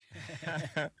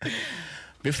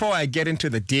Before I get into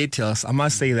the details, I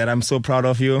must say that I'm so proud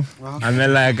of you. Wow. I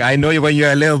mean, I know you when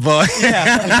you're a little boy.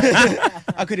 Yeah,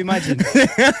 I could imagine.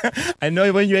 I know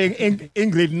you when you're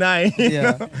in grade 9.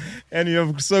 And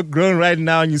you're so grown right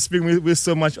now, and you speak with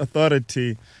so much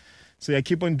authority. So yeah,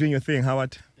 keep on doing your thing,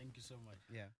 Howard. Thank you so much.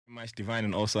 Yeah, much Divine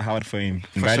and also Howard for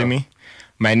inviting me.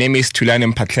 My name is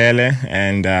Thulani Mphatlele,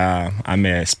 and I'm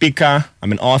a speaker.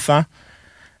 I'm an author.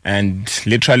 And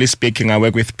literally speaking, I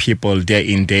work with people day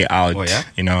in, day out,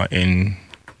 in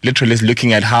literally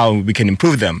looking at how we can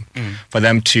improve them for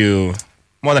them to,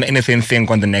 more than anything, think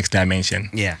on the next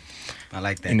dimension. Yeah, I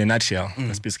like that. In a nutshell,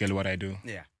 that's basically what I do.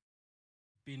 Yeah.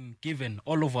 Been given,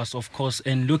 all of us, of course,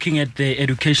 and looking at the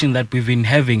education that we've been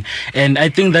having. And I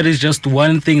think that is just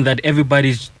one thing that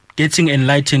everybody's getting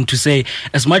enlightened to say,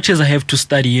 as much as I have to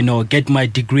study, get my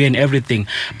degree and everything.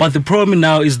 But the problem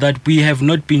now is that we have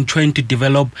not been trained to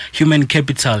develop human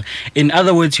capital. In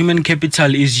other words, human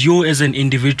capital is you as an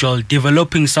individual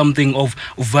developing something of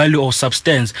value or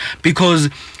substance. Because,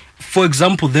 for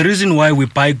example, the reason why we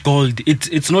buy gold,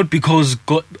 it's not because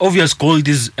obvious gold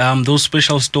is those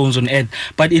special stones on earth,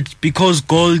 but it's because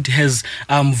gold has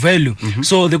value.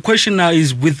 So the question now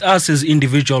is, with us as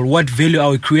individual, what value are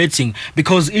we creating?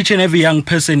 Because each and every young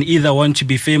person either want to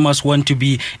be famous, want to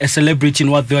be a celebrity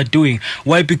in what they are doing.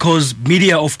 Why? Because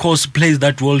media, of course, plays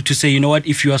that role to say, you know what,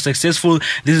 if you are successful,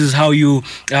 this is how you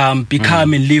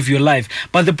become and live your life.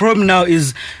 But the problem now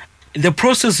is, the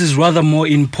process is rather more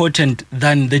important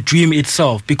than the dream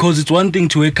itself, because it's one thing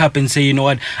to wake up and say, you know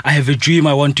what, I have a dream,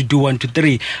 I want to do 1, 2,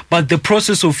 3. But the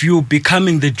process of you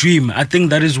becoming the dream, I think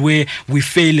that is where we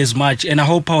fail as much. And I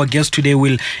hope our guest today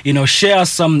will, share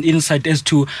some insight as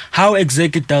to how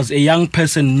exactly does a young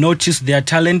person notice their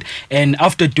talent, and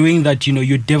after doing that,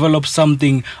 you develop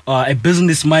something, a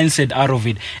business mindset out of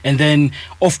it. And then,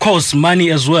 of course,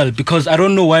 money as well, because I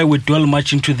don't know why we dwell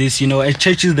much into this. At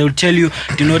churches, they'll tell you,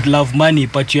 do not love money,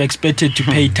 but you're expected to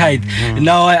pay tithe.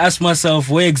 Now I ask myself,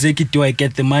 where exactly do I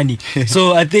get the money?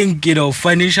 So I think,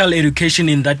 financial education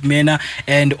in that manner,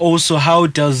 and also how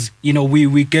does,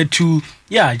 we get to,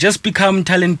 just become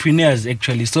talentpreneurs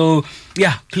actually. So,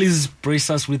 please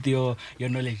brace us with your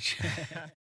knowledge.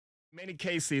 In many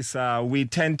cases, we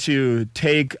tend to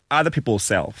take other people's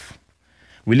self.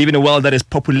 We live in a world that is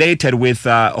populated with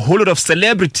a whole lot of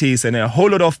celebrities and a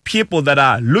whole lot of people that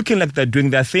are looking like they're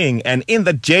doing their thing. And in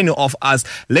the journey of us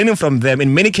learning from them,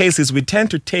 in many cases, we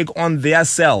tend to take on their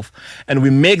self and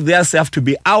we make their self to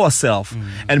be our self.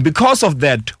 And because of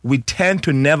that, we tend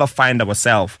to never find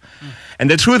ourselves.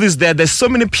 And the truth is that there's so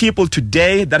many people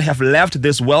today that have left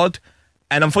this world,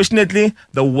 and unfortunately,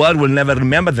 the world will never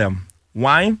remember them.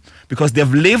 Why? Because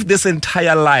they've lived this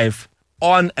entire life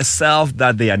on a self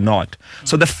that they are not.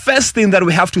 So the first thing that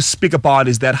we have to speak about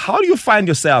is that how do you find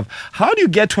yourself? How do you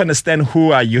get to understand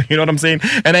who are you? You know what I'm saying?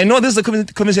 And I know this is a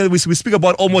conversation that we speak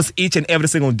about almost each and every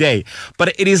single day,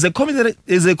 but it is a conversation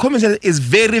that is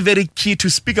very, very key to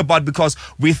speak about, because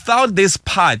without this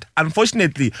part,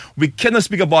 unfortunately, we cannot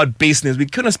speak about business. We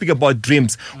cannot speak about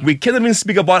dreams. We cannot even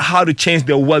speak about how to change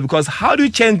the world, because how do you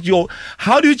change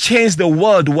the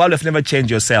world while you've never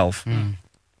changed yourself?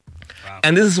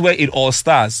 And this is where it all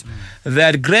starts.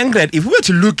 That Grengren, if we were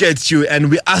to look at you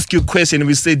and we ask you a question,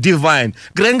 we say, Divine,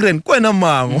 Grengren, you know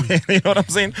what I'm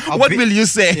saying? What will you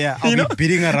say? Yeah, I'll be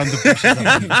beating around the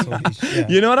bushes.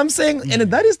 You know what I'm saying?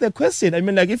 And that is the question. I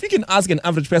mean, like, if you can ask an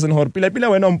average person, many people will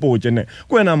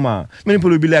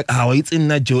be like, it's in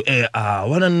that Joe,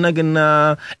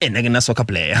 soccer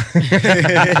player.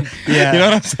 You know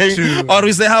what I'm saying? True. Or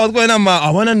we say, how it's going on, I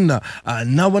wanna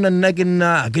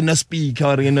speak,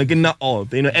 or and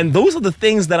those are the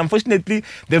things that unfortunately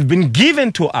they've been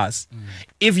given to us.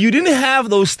 If you didn't have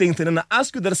those things, and then I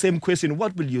ask you that same question,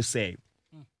 what will you say?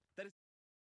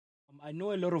 I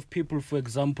know a lot of people, for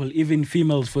example, even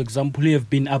females, for example, who have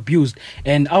been abused.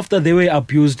 And after they were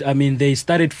abused, I mean, they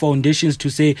started foundations to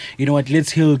say, you know what,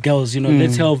 let's heal girls,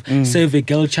 let's help save a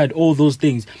girl child, all those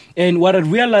things. And what I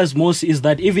realized most is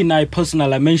that even I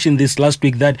personally, I mentioned this last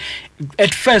week, that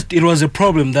at first it was a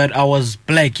problem that I was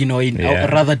black,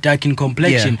 rather dark in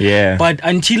complexion. Yeah. But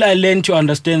until I learned to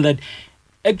understand that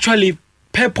actually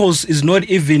purpose is not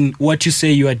even what you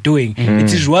say you are doing.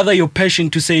 It is rather your passion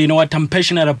to say, you know what, I'm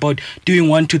passionate about doing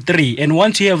 1, 2, 3. And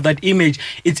once you have that image,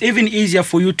 it's even easier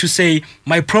for you to say,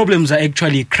 my problems are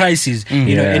actually crises.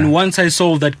 And once I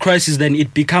solve that crisis, then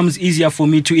it becomes easier for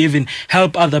me to even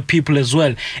help other people as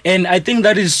well. And I think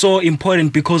that is so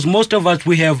important, because most of us,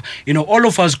 we have, all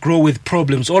of us grow with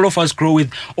problems. All of us grow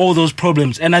with all those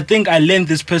problems. And I think I learned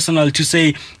this personally to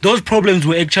say, those problems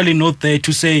were actually not there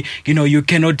to say, you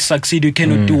cannot succeed, you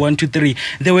cannot do 1, 2, 3.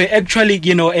 They were actually,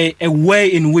 a way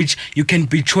in which you can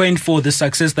be trained for the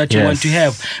success that you want to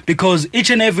have. Because each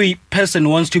and every person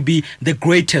wants to be the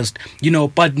greatest,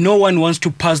 but no one wants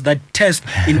to pass that test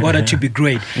in order to be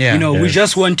great. We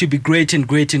just want to be great and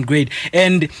great and great.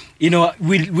 And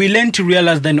we learn to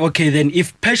realize then, okay, then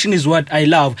if passion is what I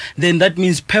love, then that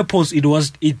means purpose.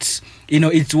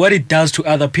 It's what it does to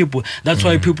other people. That's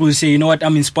why people say,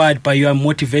 I'm inspired by you, I'm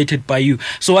motivated by you.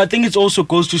 So I think it also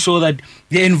goes to show that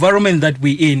the environment that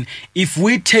we're in, if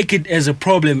we take it as a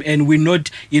problem and we not,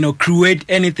 create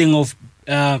anything of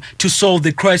to solve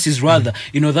the crisis, rather,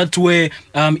 that's where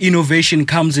innovation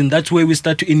comes in. That's where we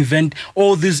start to invent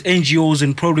all these NGOs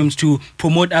and programs to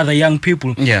promote other young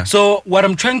people. So what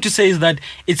I'm trying to say is that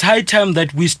it's high time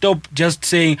that we stop just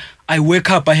saying, I wake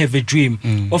up, I have a dream.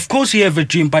 Of course you have a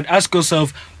dream, but ask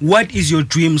yourself, what is your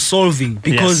dream solving?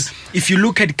 Because if you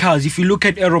look at cars, if you look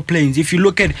at aeroplanes, if you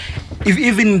look at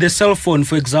even the cell phone,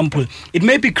 for example, it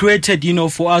may be created,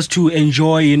 for us to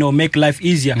enjoy, make life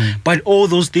easier. But all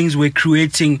those things we're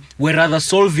rather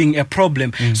solving a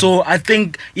problem. So I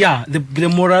think,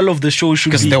 the moral of the show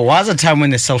should be... Because there was a time when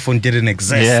the cell phone didn't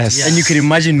exist. And you can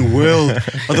imagine the world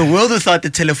without the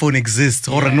telephone exists.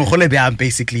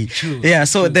 Basically.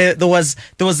 So there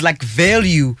was like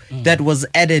value that was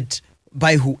added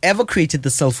by whoever created the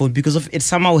cell phone because of it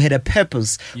somehow had a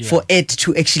purpose for it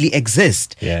to actually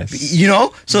exist.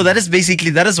 So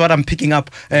that is what I'm picking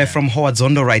up from Howard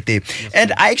Zondo right there.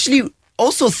 And I actually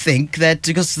also think that,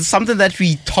 because it's something that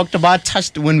we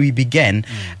touched when we began,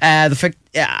 the fact,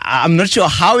 I'm not sure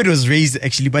how it was raised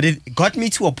actually, but it got me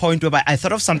to a point where I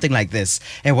thought of something like this,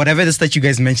 and whatever it is that you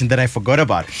guys mentioned that I forgot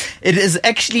about. It is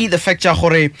actually the fact,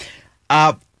 Jahore,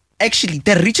 actually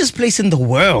the richest place in the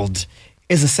world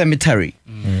is a cemetery.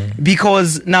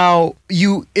 Because now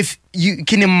if you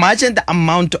can imagine the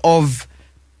amount of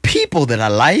people that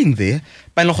are lying there,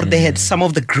 they had some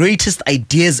of the greatest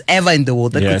ideas ever in the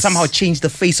world that could somehow change the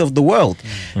face of the world.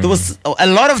 There was a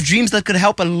lot of dreams that could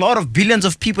help a lot of billions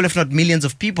of people, if not millions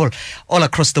of people, all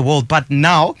across the world. But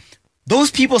now,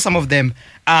 those people, some of them,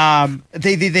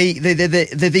 they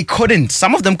couldn't.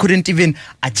 Some of them couldn't even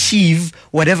achieve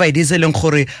whatever it is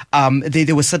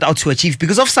they were set out to achieve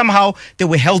because of somehow they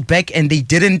were held back and they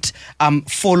didn't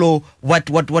follow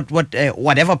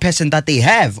whatever passion that they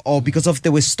have, or because of they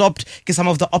were stopped because some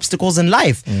of the obstacles in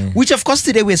life. Which of course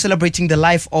today we're celebrating the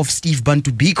life of Steve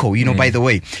Bantu Biko, by the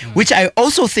way. Which I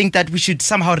also think that we should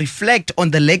somehow reflect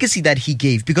on the legacy that he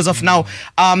gave, because of now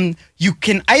you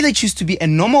can either choose to be a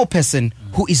normal person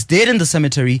who is dead in the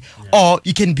cemetery, or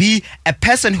you can be a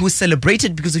person who is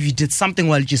celebrated because of you did something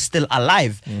while you're still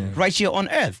alive right here on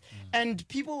earth. And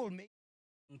people will make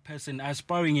person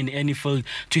aspiring in any field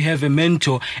to have a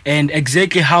mentor. And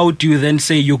exactly how do you then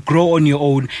say you grow on your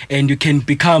own and you can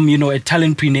become, a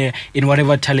talentpreneur in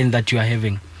whatever talent that you are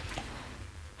having?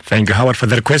 Thank you, Howard, for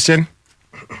that question.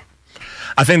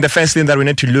 I think the first thing that we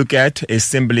need to look at is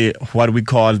simply what we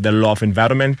call the law of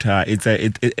environment. It's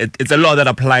a law that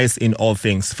applies in all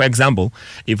things. For example,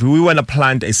 if we want to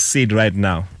plant a seed right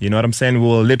now, you know what I'm saying?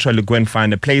 We'll literally go and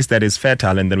find a place that is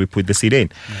fertile and then we put the seed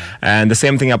in. And the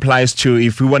same thing applies to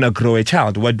if we want to grow a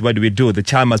child. What do? The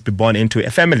child must be born into a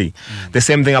family. The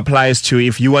same thing applies to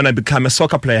if you want to become a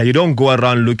soccer player. You don't go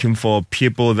around looking for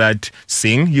people that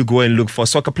sing. You go and look for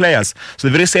soccer players. So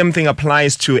the very same thing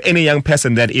applies to any young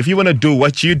person, that if you want to do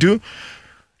what you do,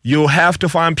 you have to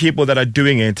find people that are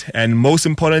doing it, and most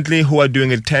importantly, who are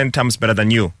doing it 10 times better than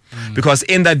you. Because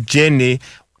in that journey,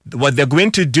 what they're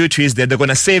going to do to you is that they're going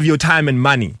to save you time and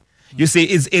money. You see,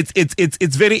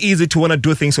 it's very easy to want to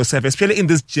do things yourself, especially in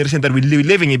this generation that we're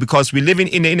living in, because we're living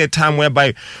in a time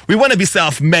whereby we want to be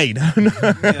self-made.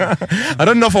 I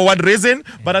don't know for what reason,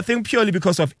 but I think purely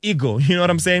because of ego. You know what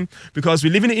I'm saying? Because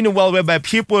we're living in a world whereby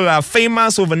people are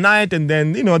famous overnight and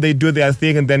then, they do their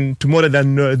thing and then tomorrow they're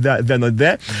not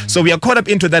there. So we are caught up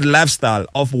into that lifestyle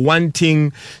of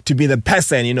wanting to be the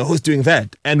person, who's doing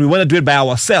that. And we want to do it by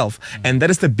ourselves. And that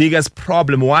is the biggest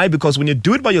problem. Why? Because when you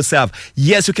do it by yourself,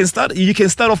 yes, you can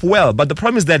start off well, but the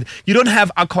problem is that you don't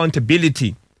have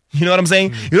accountability. You know what I'm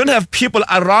saying? You don't have people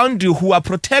around you who are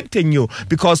protecting you,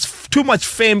 because too much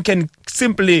fame can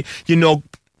simply,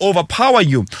 overpower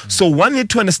you. So one need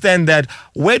to understand that,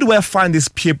 where do I find these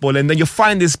people? And then you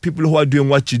find these people who are doing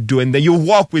what you do, and then you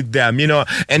walk with them,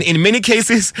 and in many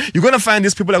cases, you're going to find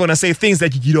these people are going to say things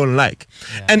that you don't like.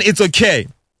 And it's okay.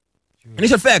 And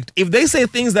it's a fact. If they say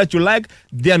things that you like,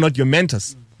 they are not your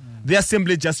mentors. They are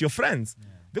simply just your friends.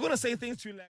 They're going to say things to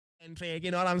you like... You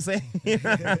know what I'm saying?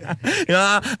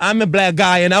 I'm a black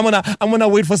guy and I'm gonna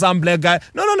wait for some black guy.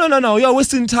 No. You're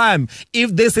wasting time.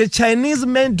 If there's a Chinese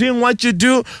man doing what you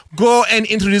do, go and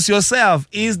introduce yourself.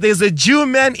 If there's a Jew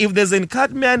man, if there's a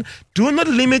cut man, do not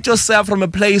limit yourself from a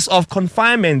place of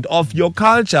confinement of your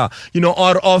culture,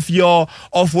 or of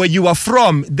where you are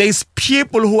from. There's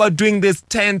people who are doing this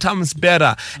 10 times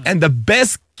better. And the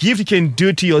best gift you can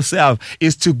do to yourself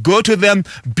is to go to them,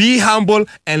 be humble,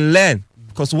 and learn.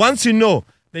 Because once you know,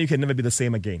 then you can never be the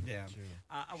same again. Yeah.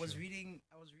 I was reading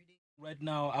right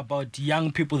now about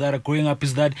young people that are growing up,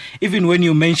 is that even when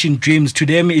you mention dreams, to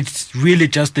them it's really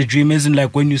just a dream. Isn't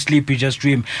like when you sleep you just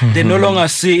dream. They no longer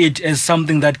see it as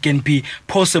something that can be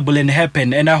possible and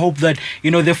happen. And I hope that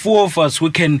the four of us,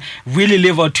 we can really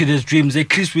live out to these dreams.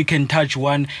 At least we can touch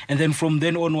one, and then from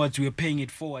then onwards we're paying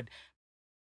it forward.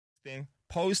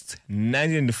 Post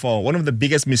 1994, one of the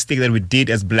biggest mistakes that we did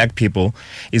as black people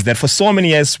is that for so many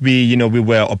years we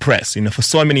were oppressed. For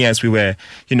so many years we were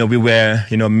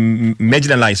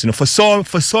marginalized. For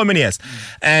so many years,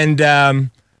 and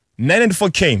 1994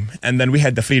 came, and then we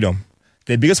had the freedom.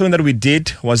 The biggest one that we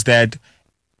did was that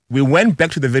we went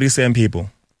back to the very same people,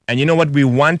 and you know what we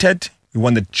wanted? We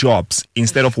wanted jobs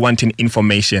instead of wanting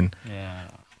information. Yeah.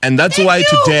 And that's why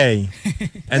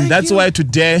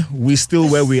today we're still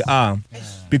where we are.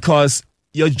 Because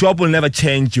your job will never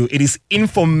change you. It is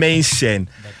information.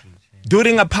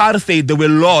 During apartheid, there were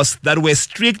laws that were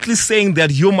strictly saying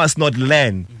that you must not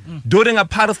learn. During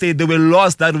apartheid, there were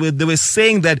laws that they were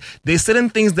saying that there's certain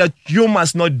things that you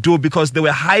must not do because they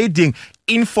were hiding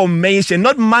information,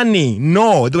 not money.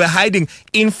 No, they were hiding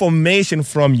information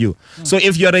from you. So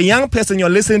if you're a young person, you're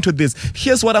listening to this,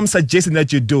 here's what I'm suggesting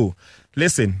that you do.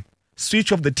 Listen,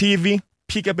 switch off the TV,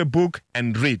 pick up a book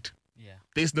and read.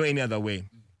 There's no any other way.